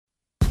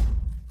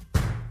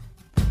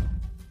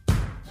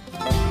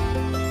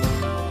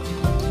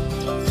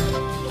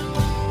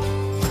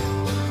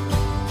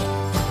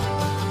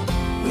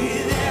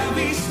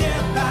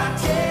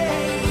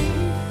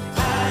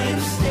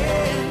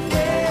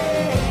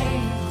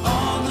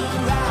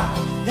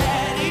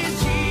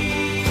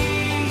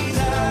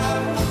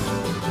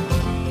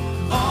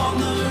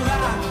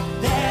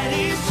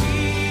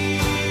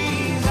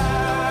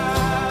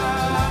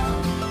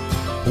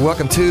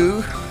Welcome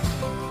to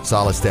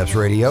Solid Steps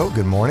Radio.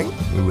 Good morning.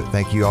 We would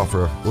thank you all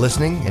for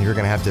listening, and you're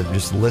going to have to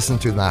just listen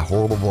to my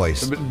horrible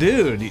voice. But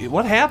dude,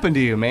 what happened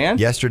to you, man?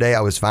 Yesterday I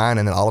was fine,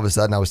 and then all of a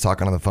sudden I was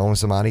talking on the phone with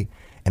somebody,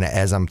 and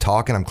as I'm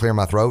talking, I'm clearing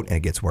my throat, and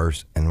it gets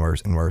worse and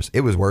worse and worse. It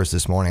was worse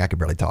this morning. I could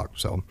barely talk,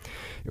 so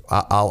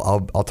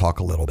I'll talk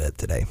a little bit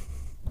today.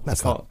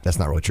 That's not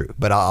really true,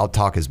 but I'll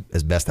talk as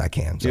best I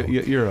can. So.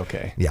 You're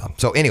okay. Yeah.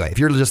 So anyway, if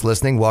you're just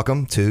listening,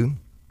 welcome to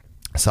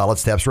Solid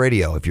Steps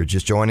Radio. If you're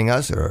just joining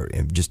us or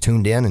just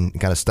tuned in and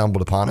kind of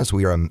stumbled upon us,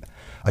 we are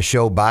a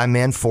show by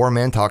men, for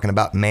men, talking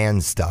about man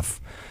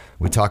stuff.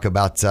 We talk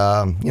about,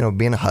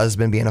 being a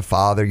husband, being a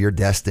father, your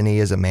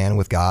destiny as a man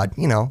with God,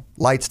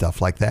 light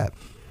stuff like that.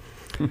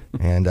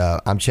 And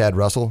I'm Chad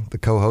Russell, the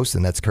co-host,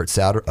 and that's Kurt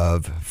Souter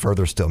of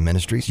Further Still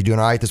Ministries. You doing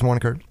all right this morning,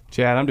 Kurt?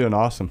 Chad, I'm doing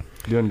awesome.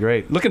 Doing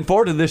great. Looking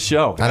forward to this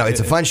show. I know,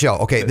 it's a fun show.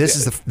 Okay,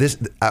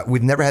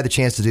 we've never had the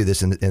chance to do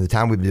this in the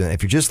time we've been doing it.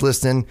 If you're just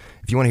listening,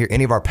 if you want to hear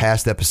any of our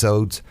past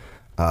episodes,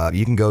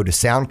 you can go to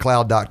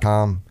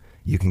SoundCloud.com,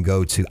 you can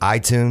go to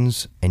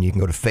iTunes, and you can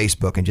go to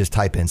Facebook and just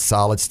type in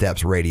Solid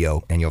Steps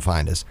Radio, and you'll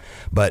find us.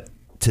 But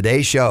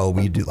today's show,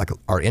 we do like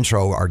our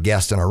intro, our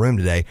guest in our room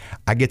today.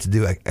 I get to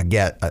do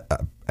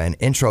an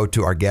intro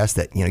to our guest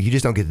that you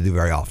just don't get to do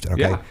very often.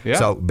 Okay, yeah.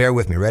 So bear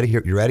with me. Ready?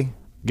 You ready?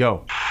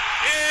 Go.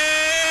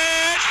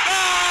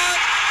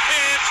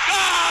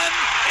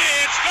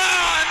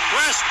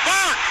 Chris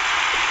Burke.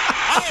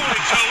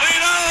 Holy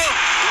Toledo,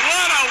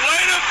 what a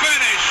way to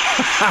finish.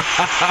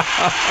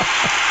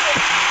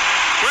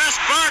 Chris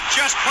Burke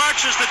just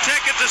purchased the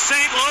ticket to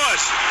St.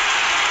 Louis.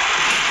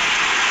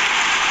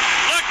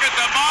 Look at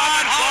the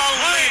mod.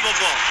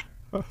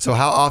 Unbelievable. So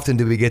how often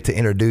do we get to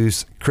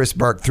introduce Chris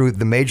Burke through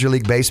the Major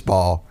League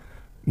Baseball,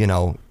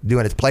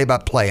 doing its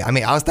play-by-play? I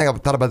mean, I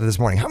thought about that this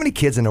morning. How many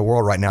kids in the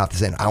world right now are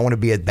saying, I want to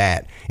be at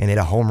bat and hit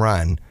a home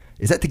run?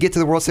 Is that to get to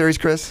the World Series,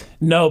 Chris?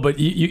 No, but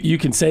you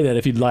can say that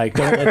if you'd like.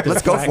 Don't let the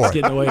Let's go for it.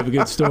 get in the way of a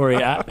good story.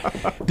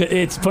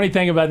 It's funny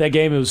thing about that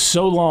game, it was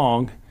so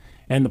long,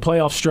 and the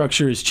playoff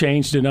structure has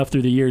changed enough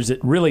through the years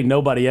that really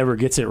nobody ever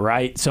gets it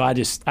right. So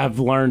I've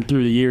learned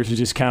through the years to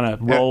just kind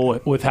of roll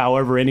with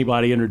however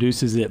anybody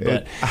introduces it.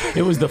 But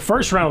it was the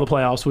first round of the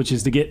playoffs, which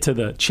is to get to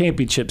the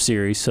championship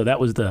series. So that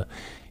was the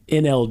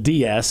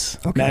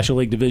NLDS, National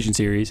League Division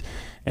Series,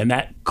 and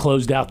that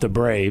closed out the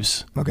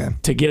Braves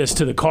to get us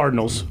to the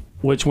Cardinals,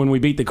 which when we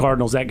beat the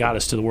Cardinals, that got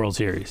us to the World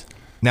Series.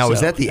 Now,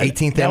 was that the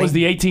 18th inning? That was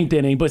the 18th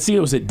inning, but see, it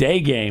was a day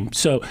game.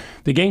 So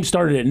the game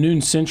started at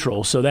noon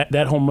Central, so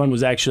that home run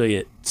was actually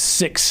at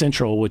 6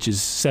 Central, which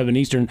is 7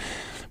 Eastern.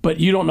 But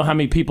you don't know how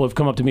many people have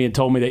come up to me and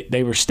told me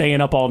they were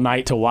staying up all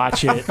night to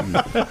watch it. And,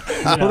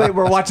 Well, they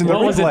were watching the replays.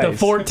 What was it,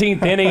 the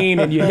 14th inning,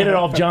 and you hit it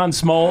off John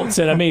Smoltz?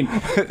 And I mean,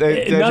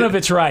 none of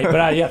it's right.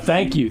 But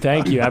thank you.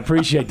 I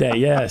appreciate that.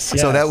 Yes.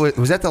 So that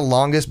was that the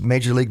longest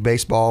Major League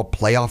Baseball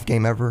playoff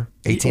game ever?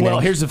 18 Well,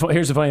 innings?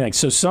 here's the funny thing.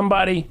 So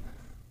somebody,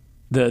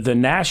 the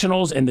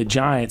Nationals and the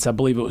Giants, I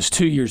believe it was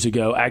 2 years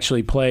ago,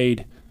 actually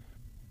played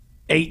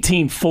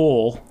 18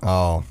 full.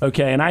 Oh.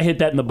 Okay, and I hit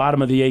that in the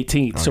bottom of the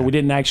 18th. Okay. So we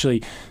didn't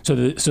actually. So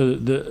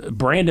the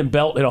Brandon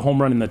Belt hit a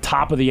home run in the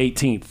top of the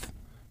 18th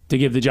to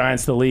give the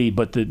Giants the lead,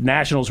 but the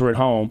Nationals were at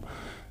home.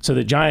 So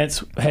the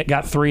Giants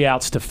got 3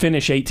 outs to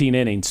finish 18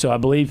 innings. So I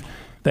believe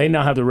they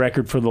now have the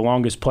record for the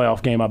longest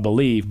playoff game, I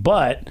believe.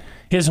 But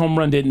his home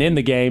run didn't end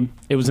the game.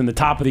 It was in the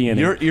top of the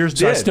inning. Yours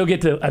so did. I still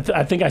get to.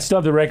 I think I still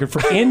have the record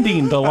for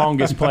ending the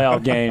longest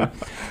playoff game.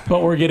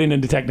 But we're getting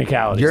into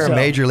technicalities. You're a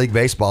Major League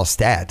Baseball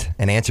stat,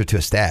 an answer to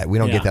a stat. We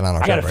don't get that on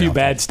our show. I got a few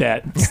bad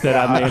stats that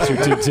I'm the answer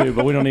to too,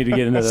 but we don't need to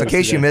get into those. So in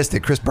case today. you missed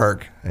it, Chris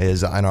Burke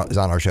is on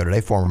our show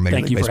today, former Major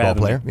League Baseball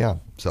player. Me. Yeah.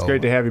 So it's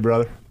great to have you,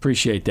 brother.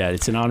 Appreciate that.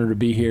 It's an honor to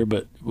be here,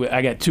 but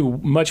I got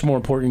 2 much more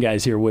important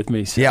guys here with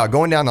me. So. Yeah,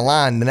 going down the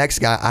line, the next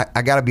guy,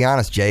 I got to be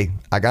honest, Jay.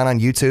 I got on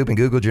YouTube and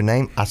Googled your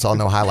name. I saw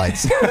no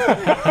highlights.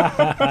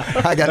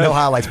 I got no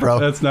highlights, bro.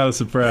 That's not a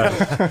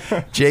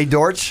surprise. Jay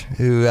Dortch,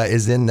 who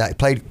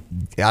played,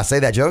 I say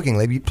that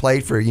jokingly, you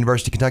played for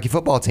University of Kentucky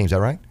football team, is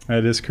that right?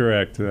 That is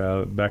correct.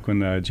 Back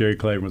when Jerry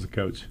Clayton was a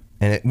coach.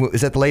 And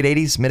is that the late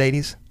 80s, mid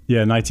 80s?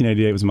 Yeah,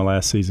 1988 was my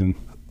last season.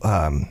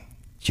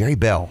 Jerry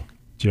Bell.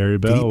 Jerry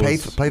Bell. Did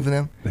he play for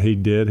them? He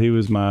did. He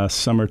was my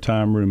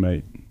summertime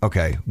roommate.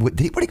 Okay. Where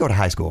did he go to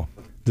high school?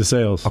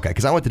 DeSales. Okay,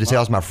 because I went to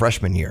DeSales my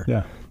freshman year.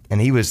 Yeah.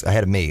 And he was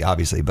ahead of me,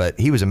 obviously, but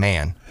he was a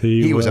man.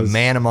 He was a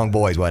man among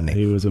boys, wasn't he?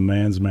 He was a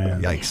man's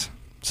man. Yikes.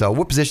 So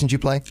what position did you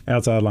play?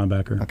 Outside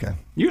linebacker. Okay.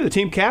 You're the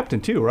team captain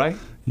too, right?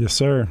 Yes,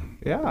 sir.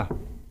 Yeah.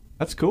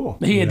 That's cool.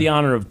 He had the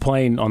honor of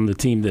playing on the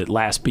team that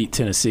last beat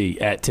Tennessee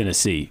at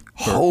Tennessee.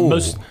 Oh.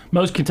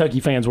 Most Kentucky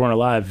fans weren't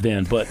alive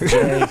then, but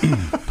Jay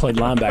played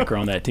linebacker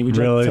on that team. Would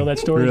you like to tell that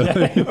story? Really?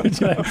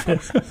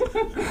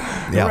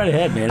 Yeah. Right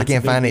ahead, man. I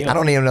can't find it. I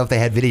don't even know if they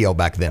had video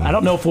back then. I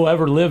don't know if we'll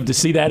ever live to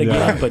see that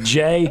again, but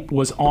Jay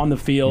was on the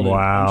field.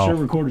 Wow. And I'm sure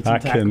recorded some I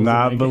tackles.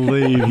 cannot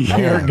believe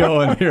you're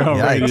going here on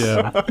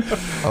radio.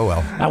 Oh,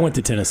 well. I went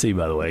to Tennessee,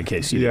 by the way, in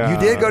case you You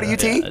did go to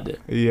UT? Yeah, I did.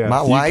 Yeah.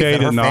 My wife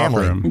and her didn't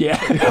offer family. him. Yeah.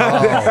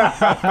 Oh.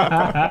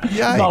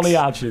 Yikes. Only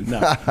option.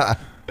 No.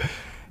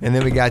 And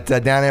then we got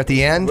down there at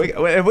the end.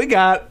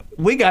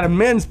 We got a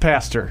men's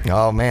pastor.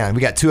 Oh man,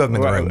 we got two of them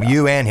in the room,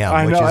 you and him,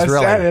 I which know, is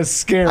really that is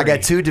scary. I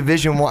got two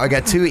Division I. I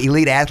got two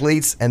elite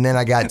athletes, and then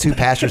I got two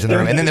pastors in the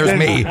room, and then there's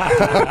me.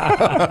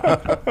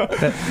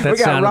 That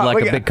sounded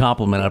like a big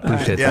compliment. I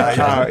appreciate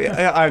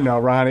that. I know,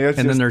 Ronnie.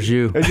 And then there's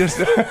you. It's just,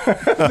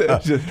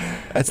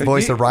 That's the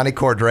voice of Ronnie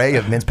Cordray,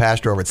 of men's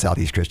pastor over at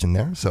Southeast Christian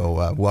there.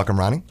 So welcome,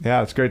 Ronnie.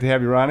 Yeah, it's great to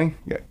have you, Ronnie.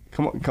 Yeah,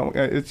 come on.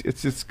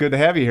 It's just good to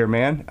have you here,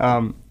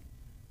 man.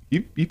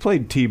 You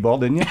played T-ball,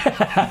 didn't you?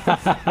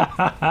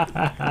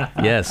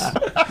 Yes.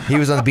 He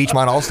was on the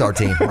Beachmont All-Star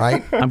team,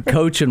 right? I'm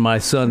coaching my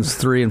son's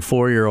 3- and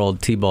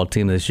 4-year-old T-ball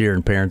team this year,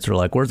 and parents are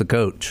like, "Where's the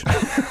coach?"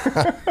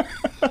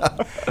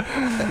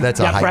 That's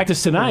a Got hype.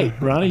 practice tonight,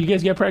 Ronnie. You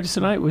guys got practice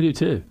tonight? We do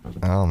too.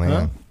 Oh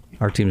man.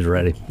 Our team's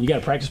ready. You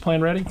got a practice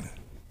plan ready?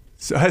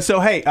 So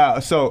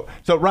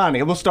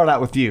Ronnie, we'll start out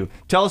with you.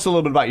 Tell us a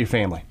little bit about your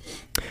family.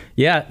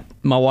 Yeah,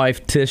 my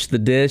wife Tish the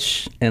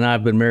Dish and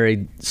I've been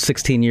married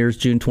 16 years.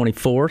 June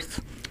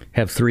 24th.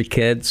 Have 3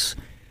 kids.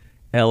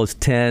 Elle is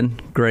 10.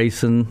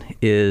 Grayson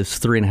is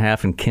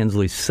 3.5, and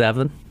Kinsley's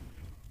 7.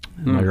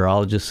 And my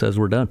urologist says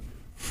we're done.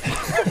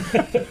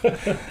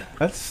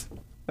 That's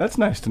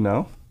nice to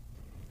know.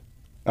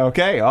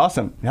 Okay,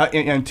 awesome.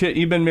 And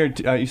you've been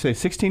married, you say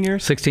 16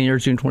 years? 16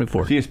 years, June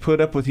 24th. She has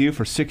put up with you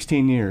for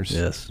 16 years.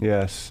 Yes.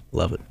 Yes.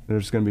 Love it.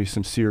 There's going to be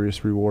some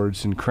serious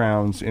rewards and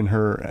crowns in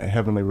her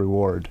heavenly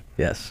reward.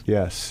 Yes.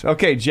 Yes.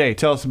 Okay, Jay,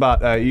 tell us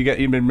about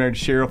you've been married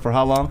to Cheryl for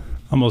how long?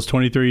 Almost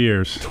 23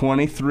 years.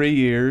 23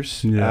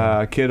 years.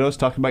 Yeah. Kiddos,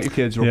 talk about your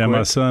kids real quick.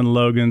 My son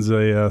Logan's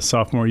a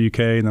sophomore UK,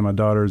 and then my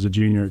daughter is a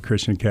junior at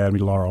Christian Academy,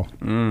 Laurel.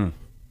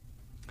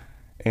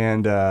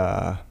 And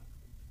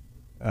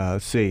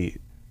let's see.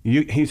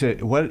 He's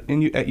at what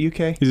at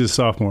UK? He's a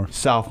sophomore.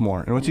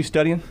 Sophomore. And what's he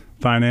studying?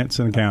 Finance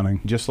and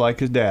accounting. Just like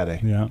his daddy.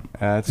 Yeah.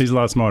 He's a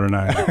lot smarter than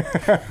I am.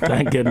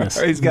 Thank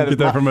goodness. He's got Get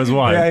that from his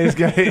wife. Yeah, he's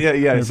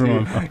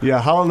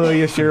got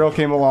hallelujah. Cheryl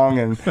came along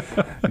and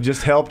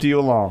just helped you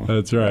along.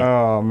 That's right.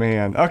 Oh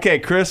man. Okay,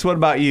 Chris, what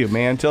about you,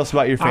 man? Tell us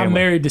about your family. I'm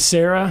married to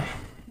Sarah.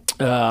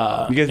 You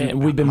guys,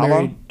 And we've been how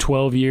married long?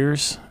 12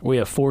 years. We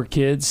have 4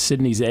 kids.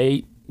 Sydney's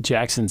 8,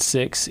 Jackson's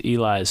 6,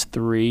 Eli's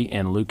 3,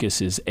 and Lucas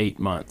is 8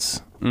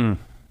 months.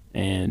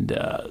 And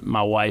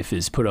my wife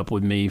has put up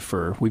with me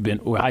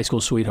we're high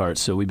school sweethearts,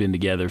 so we've been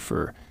together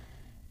for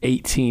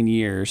 18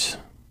 years.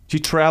 She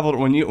traveled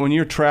when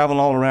you're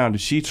traveling all around.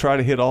 Did she try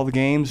to hit all the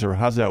games, or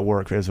how's that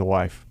work as a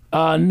wife?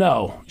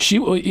 No, she.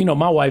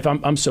 My wife.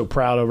 I'm so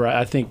proud of her.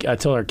 I think I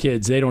tell our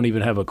kids they don't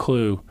even have a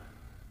clue.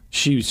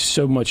 She's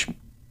so much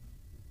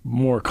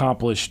more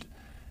accomplished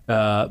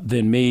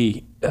than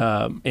me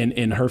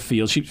in her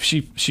field.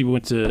 She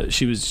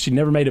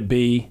never made a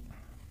B.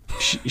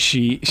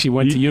 She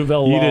went to U of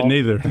L Law. You didn't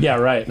either. Yeah,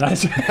 right. On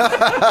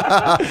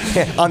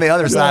the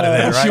other side of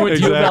that, right? She went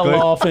to U of L Exactly.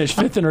 Law, finished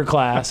 5th in her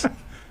class,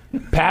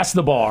 passed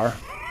the bar,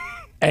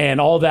 and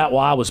all that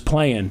while I was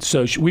playing.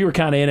 So we were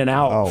kind of in and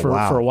out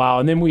for a while.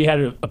 And then we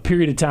had a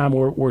period of time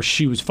where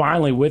she was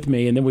finally with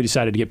me, and then we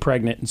decided to get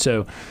pregnant. And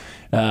so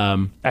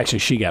actually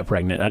she got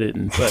pregnant. I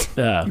didn't, but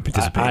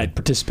I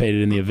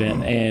participated in the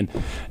event. And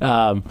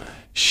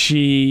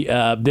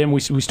then we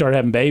started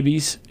having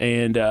babies,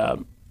 and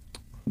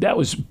that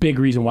was a big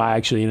reason why I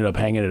actually ended up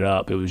hanging it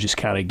up. It was just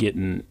kind of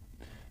getting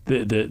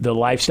the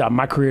lifestyle.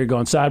 My career had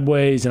gone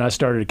sideways, and I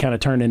started to kind of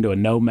turn into a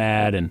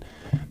nomad, and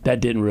that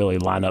didn't really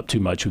line up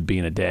too much with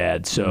being a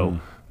dad. So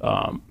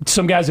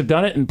some guys have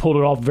done it and pulled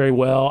it off very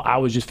well. I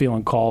was just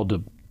feeling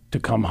called to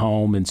come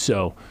home, and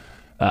so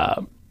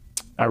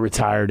I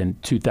retired in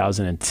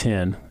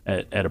 2010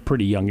 at a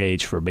pretty young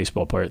age for a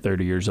baseball player at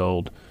 30 years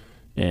old,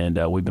 and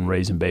we've been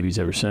raising babies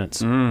ever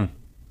since.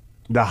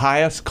 The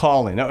highest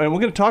calling. And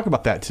we're going to talk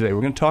about that today.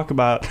 We're going to talk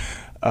about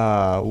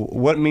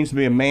what it means to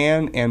be a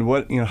man, and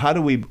how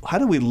do we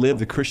live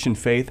the Christian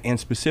faith, and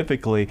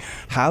specifically,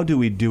 how do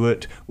we do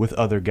it with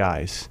other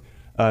guys?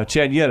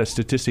 Chad, you had a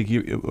statistic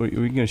you were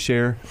going to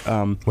share.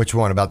 Which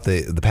one, about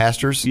the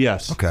pastors?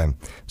 Yes. Okay.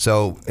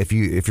 So if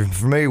you're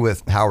familiar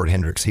with Howard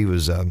Hendricks, he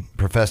was a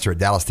professor at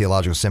Dallas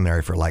Theological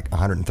Seminary for like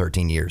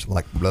 113 years,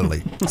 like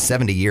literally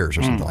 70 years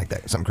or something like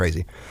that, something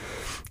crazy.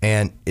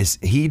 And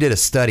he did a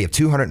study of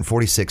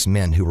 246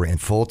 men who were in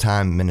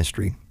full-time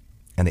ministry,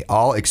 and they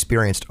all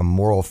experienced a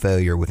moral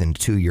failure within a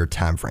 2-year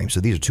time frame. So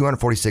these are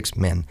 246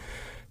 men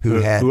who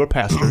were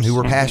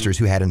pastors,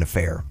 who had an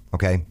affair.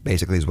 Okay,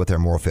 basically is what their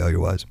moral failure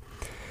was.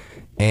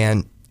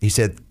 And he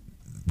said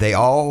they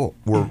all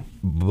were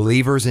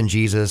believers in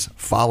Jesus,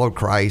 followed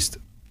Christ,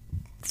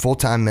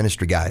 full-time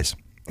ministry guys.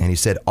 And he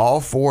said all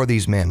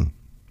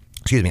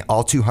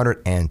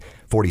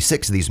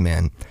 246 of these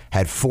men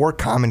had 4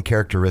 common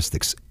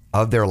characteristics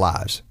of their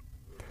lives.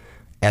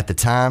 At the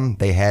time,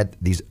 they had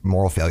these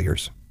moral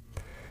failures.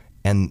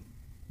 And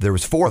there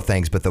was 4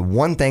 things, but the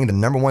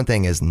number one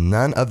thing is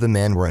none of the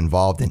men were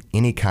involved in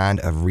any kind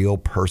of real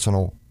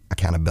personal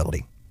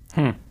accountability.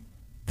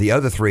 The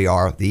other 3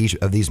 are, each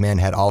of these men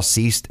had all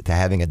ceased to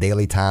having a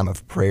daily time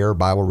of prayer,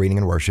 Bible reading,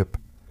 and worship.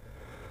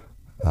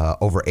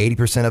 Over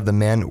 80% of the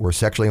men were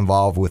sexually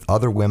involved with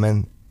other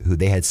women who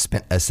they had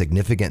spent a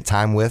significant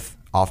time with,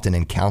 often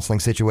in counseling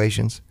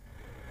situations.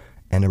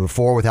 And number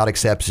 4, without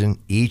exception,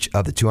 each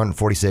of the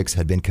 246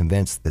 had been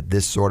convinced that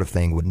this sort of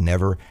thing would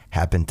never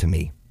happen to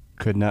me.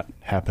 Could not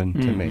happen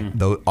to me.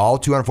 Though all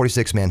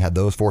 246 men had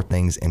those 4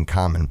 things in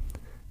common.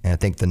 And I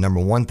think the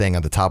number 1 thing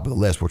on the top of the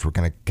list, which we're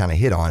going to kind of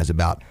hit on, is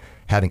about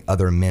having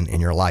other men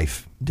in your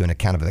life, doing a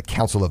kind of a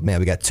council of men.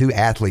 We got 2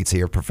 athletes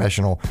here,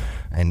 professional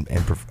and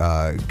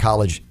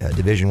college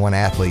Division I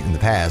athlete in the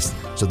past,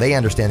 so they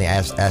understand the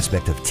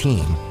aspect of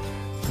team.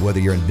 Whether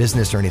you're in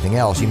business or anything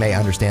else, you may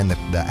understand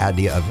the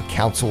idea of a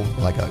council,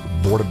 like a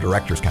board of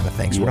directors kind of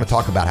thing. So we're going to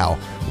talk about how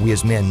we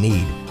as men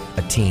need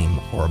a team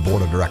or a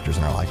board of directors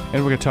in our life. And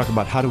we're going to talk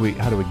about how do we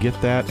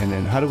get that, and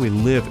then how do we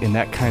live in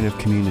that kind of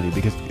community,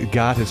 because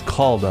God has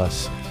called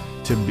us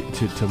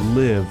to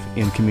live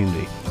in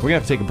community. We're going to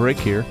have to take a break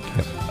here.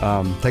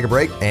 Take a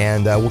break,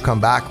 and we'll come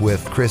back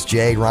with Chris,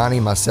 Jay, Ronnie,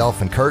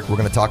 myself, and Kurt. We're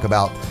going to talk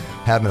about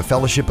having a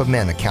fellowship of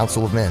men, a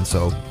council of men.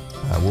 So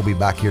we'll be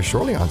back here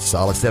shortly on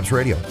Solid Steps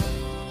Radio.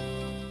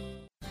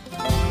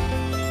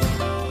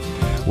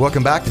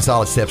 Welcome back to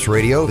Solid Steps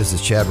Radio. This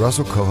is Chad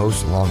Russell,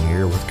 co-host along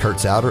here with Kurt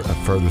Souter of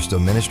Further Still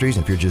Ministries.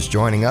 And if you're just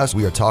joining us,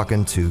 we are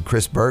talking to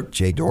Chris Burke,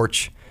 Jay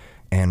Dortch,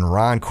 and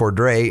Ron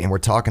Cordray, and we're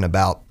talking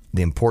about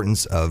the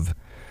importance of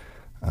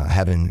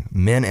having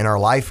men in our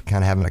life,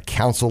 kind of having a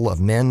council of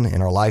men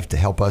in our life to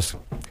help us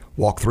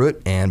walk through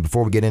it. And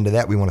before we get into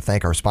that, we want to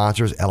thank our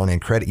sponsors, L&N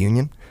Credit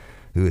Union,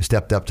 who has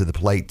stepped up to the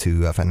plate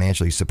to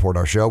financially support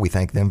our show. We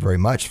thank them very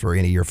much for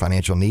any of your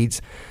financial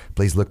needs.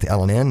 Please look to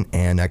L&N.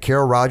 And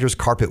Carol Rogers,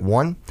 Carpet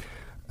One.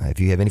 If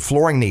you have any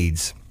flooring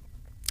needs,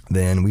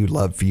 then we would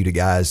love for you to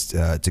guys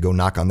to go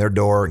knock on their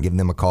door and give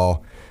them a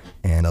call,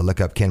 and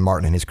look up Ken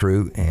Martin and his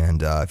crew.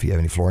 And if you have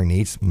any flooring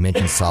needs,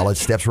 mention Solid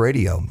Steps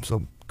Radio.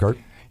 So, Kurt?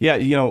 Yeah,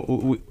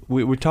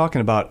 we're talking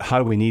about how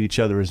do we need each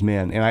other as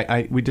men,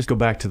 and we just go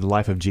back to the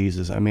life of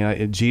Jesus. I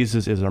mean,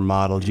 Jesus is our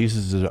model.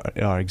 Jesus is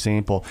our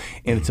example,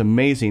 and it's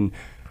amazing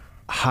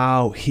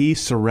how he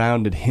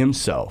surrounded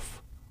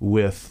himself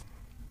with,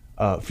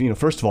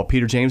 first of all,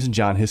 Peter, James, and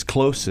John, his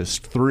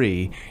closest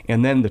 3,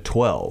 and then the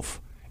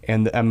 12.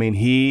 And I mean,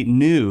 he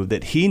knew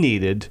that he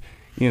needed,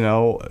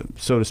 so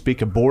to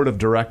speak, a board of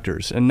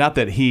directors. And not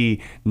that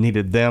he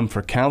needed them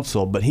for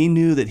counsel, but he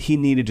knew that he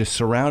needed to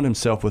surround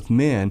himself with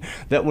men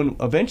that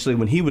eventually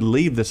when he would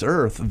leave this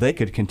earth, they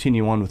could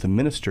continue on with the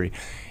ministry.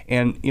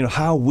 And,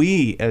 how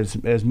we as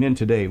men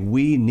today,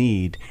 we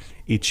need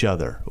each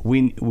other.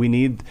 We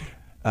need,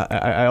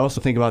 I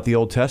also think about the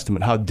Old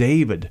Testament, how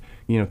David,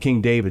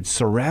 King David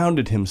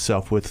surrounded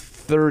himself with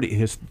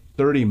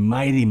 30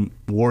 mighty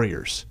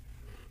warriors.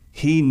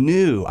 He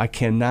knew, I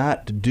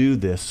cannot do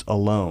this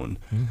alone.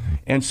 Mm-hmm.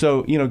 And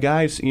so,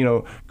 guys,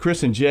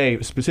 Chris and Jay,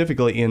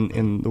 specifically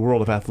in the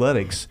world of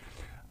athletics,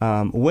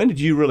 when did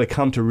you really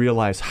come to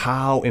realize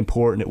how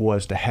important it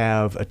was to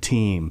have a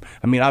team?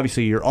 I mean,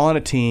 obviously you're on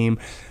a team,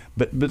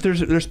 but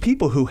there's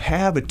people who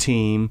have a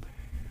team,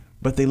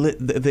 but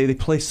they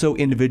play so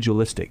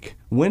individualistic.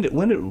 When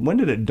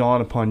did it dawn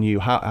upon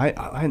you how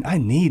I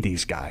need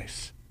these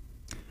guys?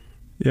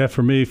 Yeah,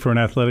 for me, for an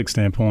athletic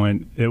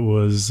standpoint, it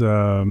was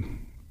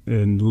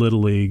in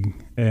Little League,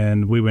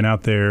 and we went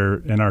out there,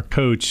 and our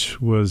coach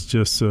was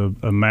just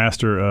a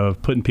master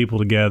of putting people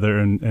together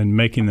and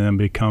making them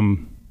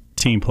become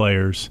team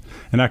players.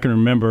 And I can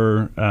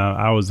remember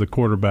I was the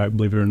quarterback,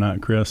 believe it or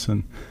not, Chris,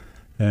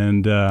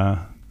 and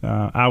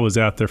I was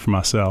out there for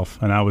myself,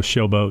 and I was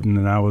showboating,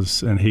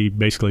 and he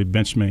basically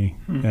benched me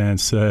and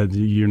said,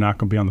 "You're not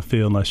going to be on the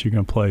field unless you're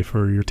going to play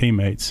for your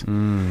teammates."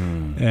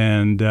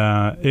 And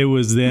it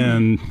was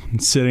then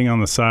sitting on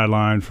the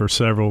sideline for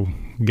several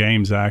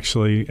games,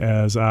 actually,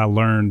 as I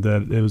learned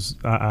that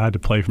I had to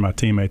play for my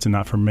teammates and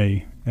not for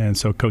me. And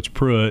so Coach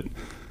Pruitt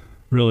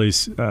really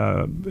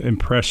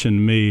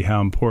impressioned me how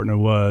important it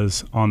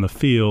was on the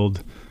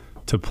field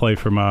to play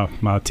for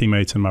my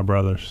teammates and my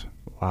brothers.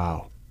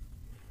 Wow,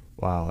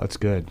 that's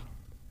good.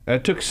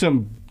 It took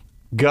some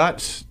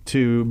guts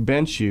to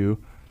bench you,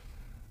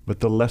 but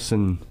the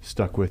lesson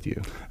stuck with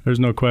you. There's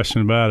no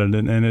question about it,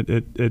 and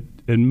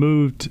it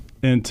moved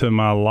into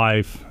my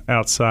life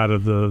outside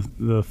of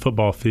the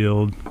football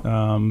field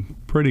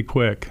pretty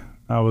quick.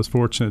 I was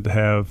fortunate to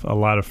have a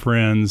lot of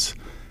friends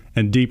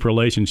and deep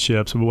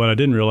relationships, but what I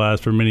didn't realize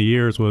for many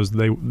years was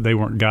they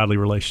weren't godly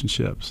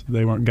relationships.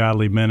 They weren't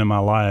godly men in my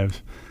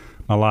lives,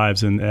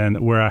 and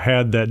where I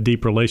had that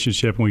deep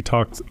relationship, and we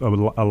talked a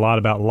lot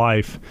about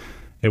life.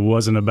 It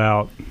wasn't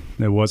about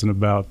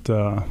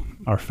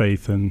our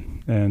faith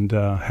and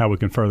how we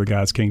can further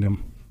God's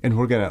kingdom. And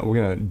we're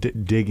gonna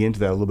dig into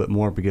that a little bit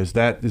more, because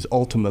that is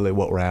ultimately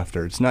what we're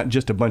after. It's not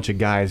just a bunch of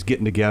guys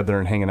getting together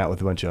and hanging out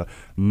with a bunch of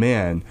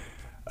men.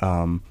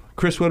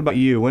 Chris, what about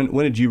you? When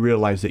did you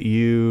realize that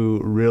you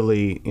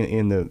really,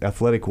 in the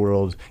athletic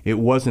world, it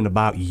wasn't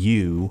about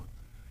you,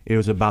 it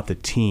was about the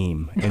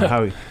team and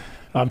how?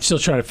 I'm still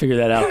trying to figure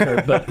that out,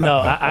 Kurt. But no,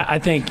 I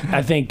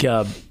think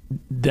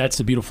that's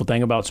the beautiful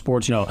thing about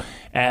sports. You know,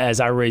 as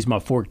I raise my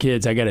 4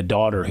 kids, I got a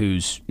daughter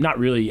who's not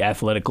really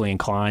athletically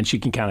inclined. She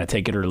can kind of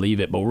take it or leave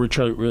it, but we're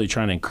really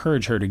trying to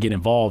encourage her to get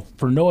involved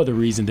for no other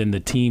reason than the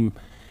team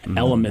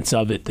elements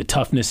of it, the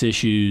toughness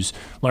issues,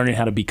 learning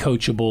how to be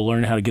coachable,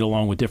 learning how to get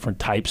along with different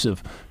types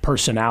of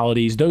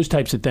personalities. Those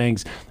types of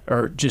things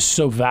are just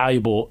so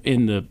valuable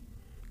in the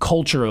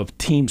culture of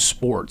team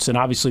sports. And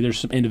obviously there's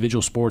some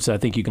individual sports that I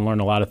think you can learn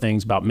a lot of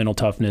things about mental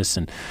toughness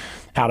and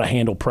how to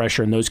handle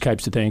pressure and those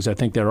types of things. I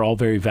think they're all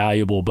very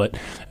valuable. But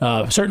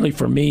certainly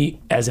for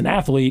me as an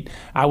athlete,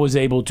 I was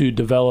able to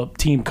develop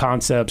team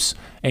concepts,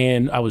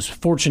 and I was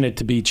fortunate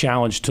to be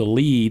challenged to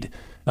lead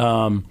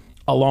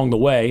along the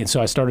way. And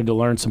so I started to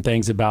learn some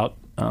things about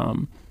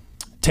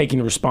taking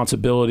the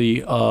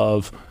responsibility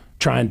of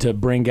trying to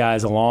bring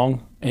guys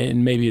along,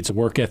 and maybe it's a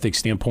work ethic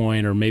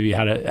standpoint, or maybe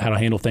how to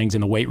handle things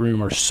in the weight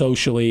room, or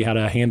socially, how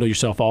to handle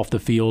yourself off the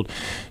field.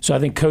 So I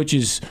think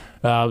coaches,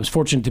 I was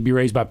fortunate to be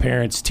raised by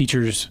parents,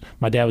 teachers.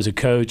 My dad was a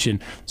coach, and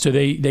so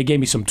they gave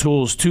me some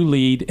tools to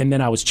lead, and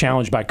then I was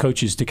challenged by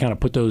coaches to kind of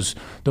put those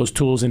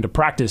tools into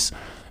practice.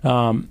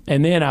 And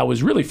then I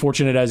was really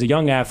fortunate as a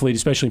young athlete,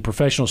 especially in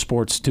professional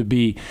sports, to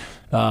be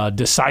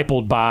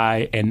discipled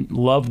by and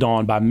loved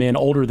on by men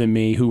older than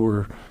me who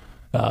were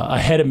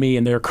ahead of me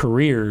in their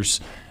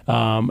careers.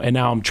 And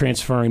now I'm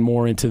transferring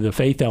more into the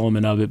faith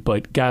element of it.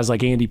 But guys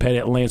like Andy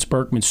Pettit, Lance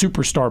Berkman,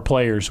 superstar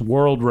players,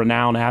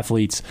 world-renowned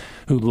athletes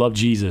who love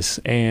Jesus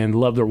and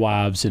love their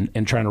wives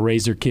and trying to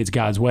raise their kids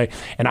God's way.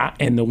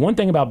 And the one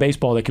thing about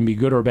baseball that can be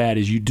good or bad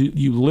is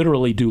you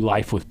literally do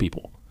life with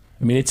people.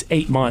 I mean, it's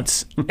 8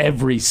 months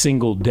every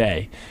single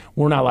day.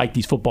 We're not like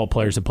these football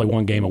players that play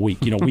one game a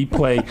week. You know, we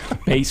play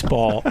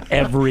baseball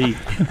every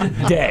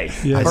day.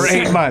 For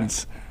 8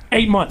 months.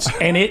 8 months,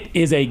 and it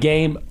is a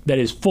game that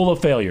is full of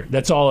failure.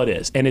 That's all it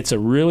is, and it's a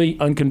really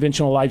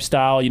unconventional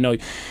lifestyle. You know,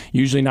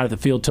 usually not at the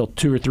field till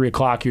 2 or 3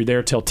 o'clock. You're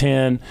there till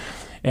 10,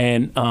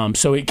 and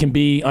so it can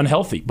be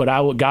unhealthy.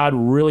 But God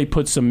really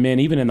put some men,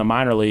 even in the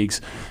minor leagues,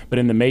 but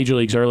in the major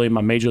leagues early in my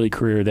major league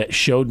career, that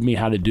showed me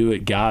how to do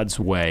it God's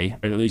way,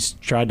 or at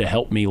least tried to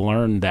help me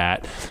learn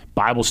that.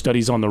 Bible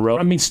studies on the road.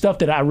 I mean, stuff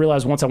that I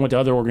realized once I went to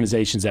other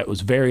organizations that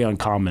was very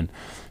uncommon.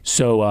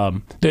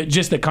 So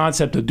just the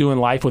concept of doing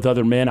life with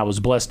other men, I was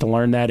blessed to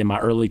learn that in my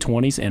early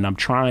 20s, and I'm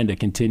trying to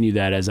continue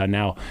that as I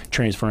now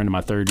transfer into my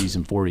 30s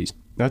and 40s.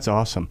 That's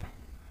awesome.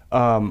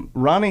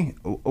 Ronnie,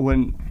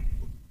 when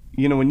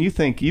you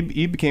think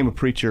you became a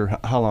preacher,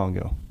 how long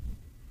ago?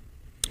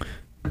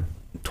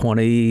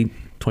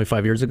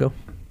 25 years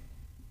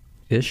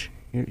ago-ish.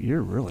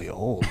 You're really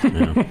old,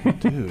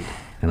 dude.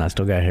 And I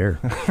still got hair.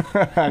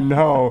 I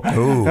know.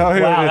 Ooh. Wow,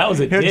 that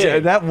was a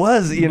dig. That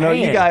was, you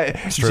got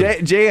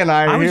Jay and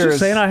I. I was just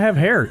saying I have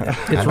hair.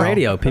 It's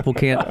radio. People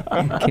can't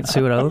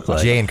see what I look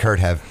like. Jay and Kurt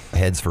have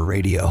heads for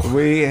radio.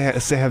 We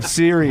have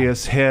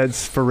serious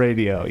heads for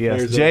radio.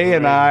 Yes, Jay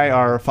and I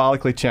are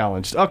follically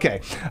challenged.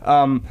 Okay.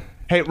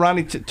 Hey,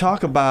 Ronnie,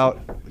 talk about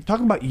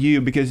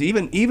you, because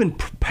even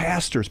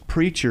pastors,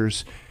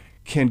 preachers,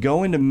 can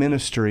go into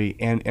ministry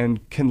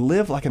and can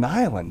live like an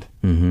island.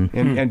 Mm-hmm.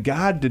 And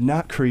God did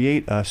not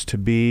create us to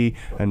be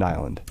an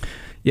island.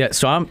 Yeah,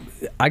 so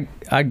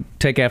I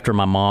take after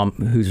my mom,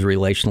 who's a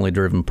relationally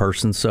driven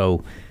person.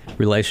 So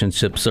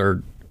relationships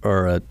are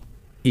a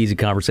easy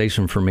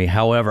conversation for me.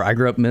 However, I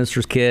grew up a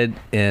minister's kid,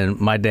 and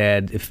my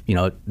dad,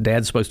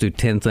 Dad's supposed to do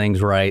 10 things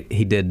right,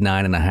 he did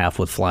 9.5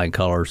 with flying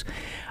colors.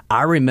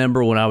 I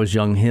remember when I was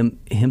young,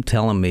 him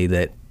telling me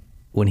that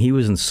when he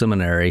was in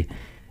seminary,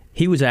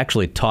 he was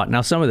actually taught.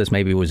 Now, some of this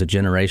maybe was a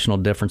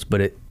generational difference,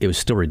 but it was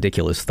still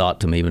ridiculous thought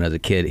to me even as a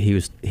kid.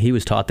 He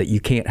was taught that you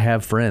can't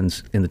have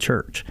friends in the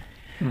church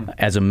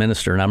as a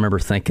minister. And I remember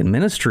thinking,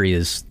 ministry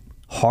is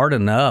hard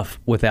enough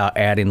without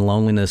adding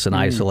loneliness and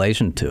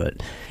isolation to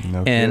it.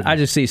 No kidding. I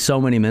just see so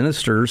many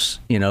ministers,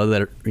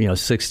 that are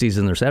 60s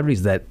and their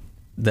 70s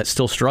that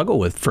still struggle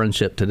with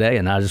friendship today.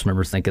 And I just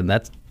remember thinking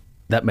that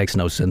makes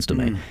no sense to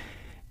me.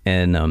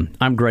 And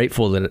I'm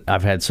grateful that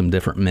I've had some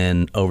different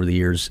men over the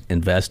years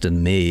invest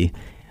in me,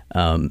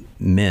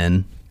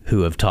 men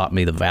who have taught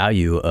me the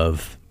value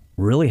of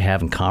really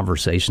having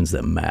conversations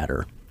that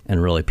matter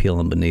and really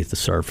peeling beneath the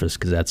surface,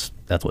 because that's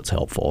what's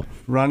helpful.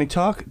 Ronnie,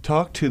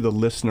 talk to the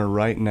listener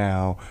right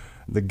now,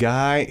 the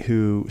guy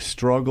who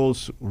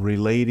struggles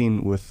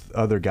relating with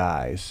other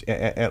guys,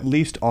 at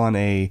least on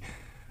a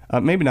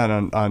maybe not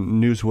on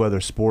news,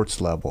 weather, sports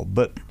level,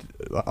 but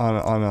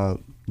on a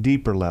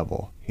deeper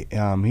level.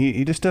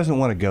 He just doesn't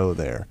want to go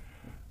there.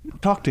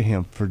 Talk to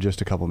him for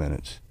just a couple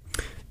minutes.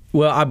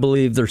 Well, I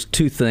believe there's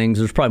two things.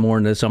 There's probably more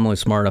than this. I'm only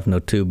smart enough to know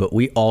two, but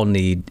we all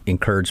need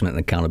encouragement and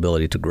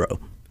accountability to grow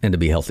and to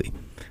be healthy.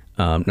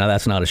 Now,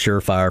 that's not a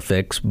surefire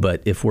fix,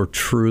 but if we're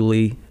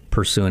truly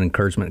pursuing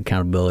encouragement and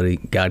accountability,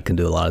 God can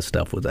do a lot of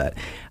stuff with that.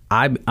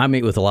 I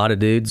meet with a lot of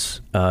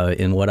dudes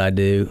in what I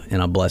do,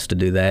 and I'm blessed to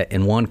do that.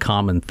 And one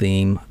common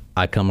theme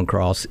I come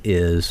across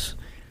is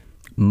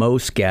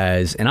most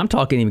guys, and I'm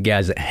talking even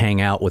guys that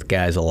hang out with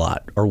guys a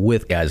lot or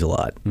with guys a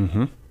lot.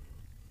 Mm-hmm.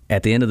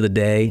 At the end of the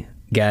day,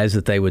 guys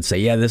that they would say,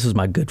 yeah, this is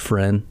my good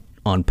friend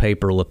on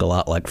paper look a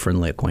lot like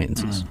friendly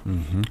acquaintances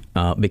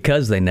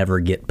because they never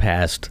get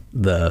past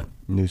the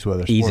News,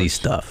 weather, easy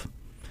sports. stuff.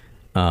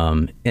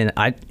 And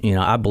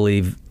I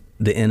believe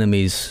the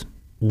enemy's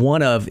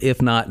one of,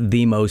 if not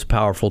the most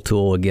powerful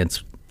tool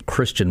against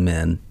Christian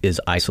men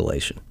is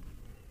isolation,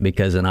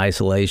 because in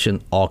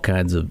isolation, all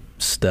kinds of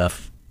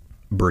stuff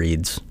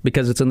breeds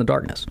because it's in the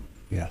darkness.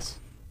 Yes.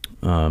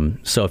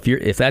 So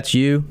if that's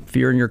you, if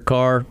you're in your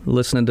car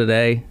listening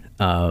today,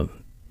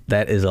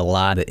 that is a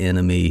lie the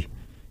enemy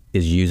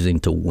is using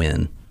to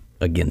win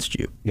against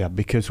you. Yeah,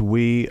 because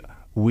we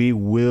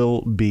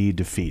will be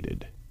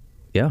defeated.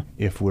 Yeah.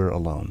 If we're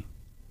alone.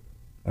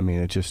 I mean,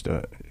 it's just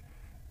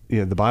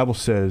the Bible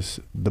says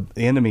the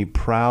enemy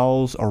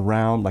prowls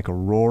around like a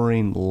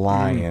roaring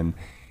lion,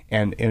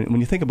 and when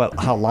you think about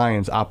how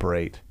lions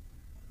operate,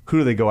 who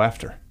do they go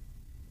after?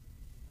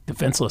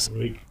 Defenseless.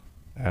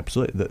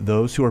 Absolutely,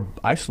 those who are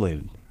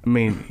isolated. I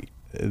mean,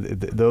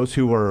 those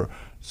who are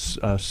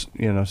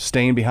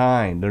staying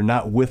behind. They're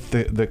not with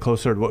the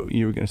close herd. What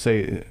you were going to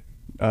say,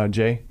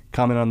 Jay?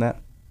 Comment on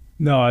that?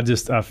 No, I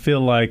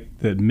feel like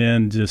that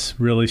men just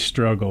really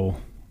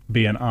struggle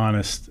being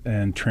honest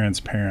and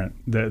transparent.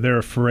 They're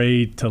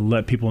afraid to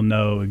let people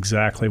know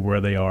exactly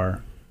where they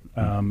are.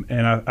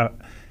 And I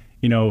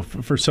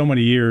for so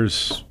many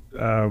years,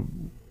 I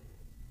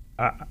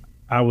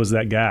was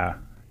that guy.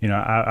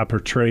 I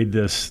portrayed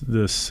this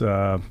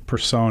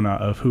persona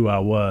of who I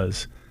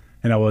was,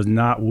 and I was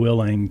not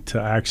willing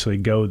to actually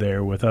go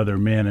there with other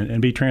men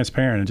and be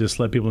transparent and just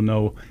let people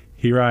know,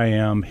 here I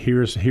am,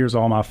 here's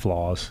all my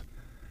flaws,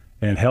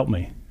 and help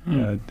me.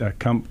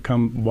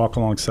 Come walk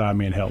alongside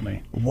me and help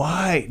me.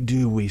 Why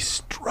do we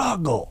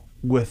struggle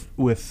with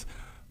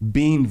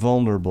being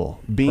vulnerable,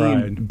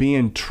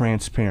 being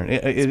transparent?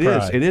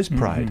 It is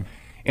pride,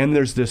 and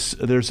there's this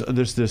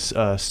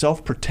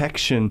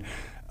self-protection.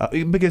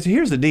 Because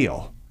here's the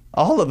deal: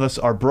 all of us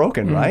are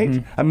broken,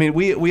 right? I mean,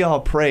 we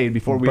all prayed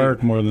before we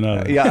Burke more than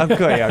others. Yeah,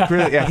 okay,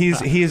 yeah.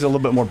 He's a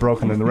little bit more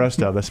broken than the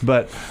rest of us,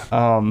 but.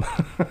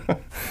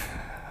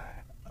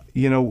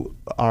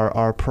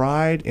 Our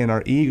pride and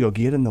our ego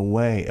get in the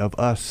way of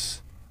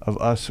us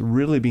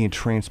really being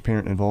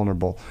transparent and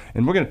vulnerable.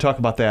 And we're going to talk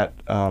about that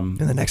in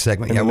the next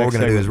segment. What we're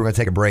going to do is we're going to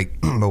take a break.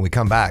 When we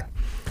come back,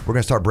 we're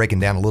going to start breaking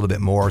down a little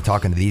bit more,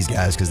 talking to these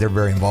guys because they're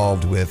very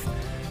involved with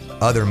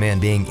other men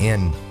being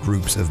in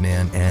groups of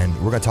men. And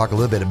we're going to talk a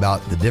little bit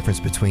about the difference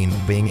between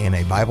being in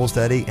a Bible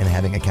study and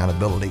having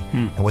accountability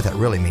and what that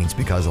really means,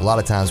 because a lot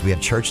of times we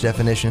have church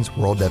definitions,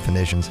 world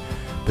definitions,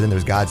 but then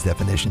there's God's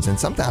definitions. And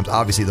sometimes,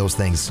 obviously, those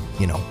things,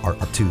 are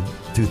two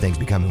things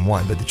becoming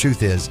one. But the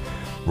truth is,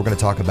 we're going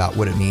to talk about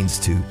what it means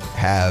to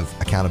have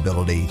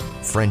accountability,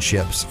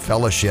 friendships,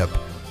 fellowship,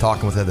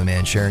 talking with other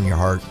men, sharing your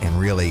heart, and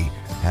really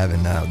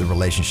having the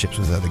relationships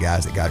with other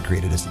guys that God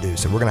created us to do.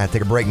 So we're going to have to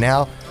take a break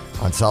now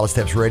on Solid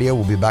Steps Radio.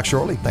 We'll be back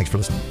shortly. Thanks for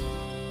listening.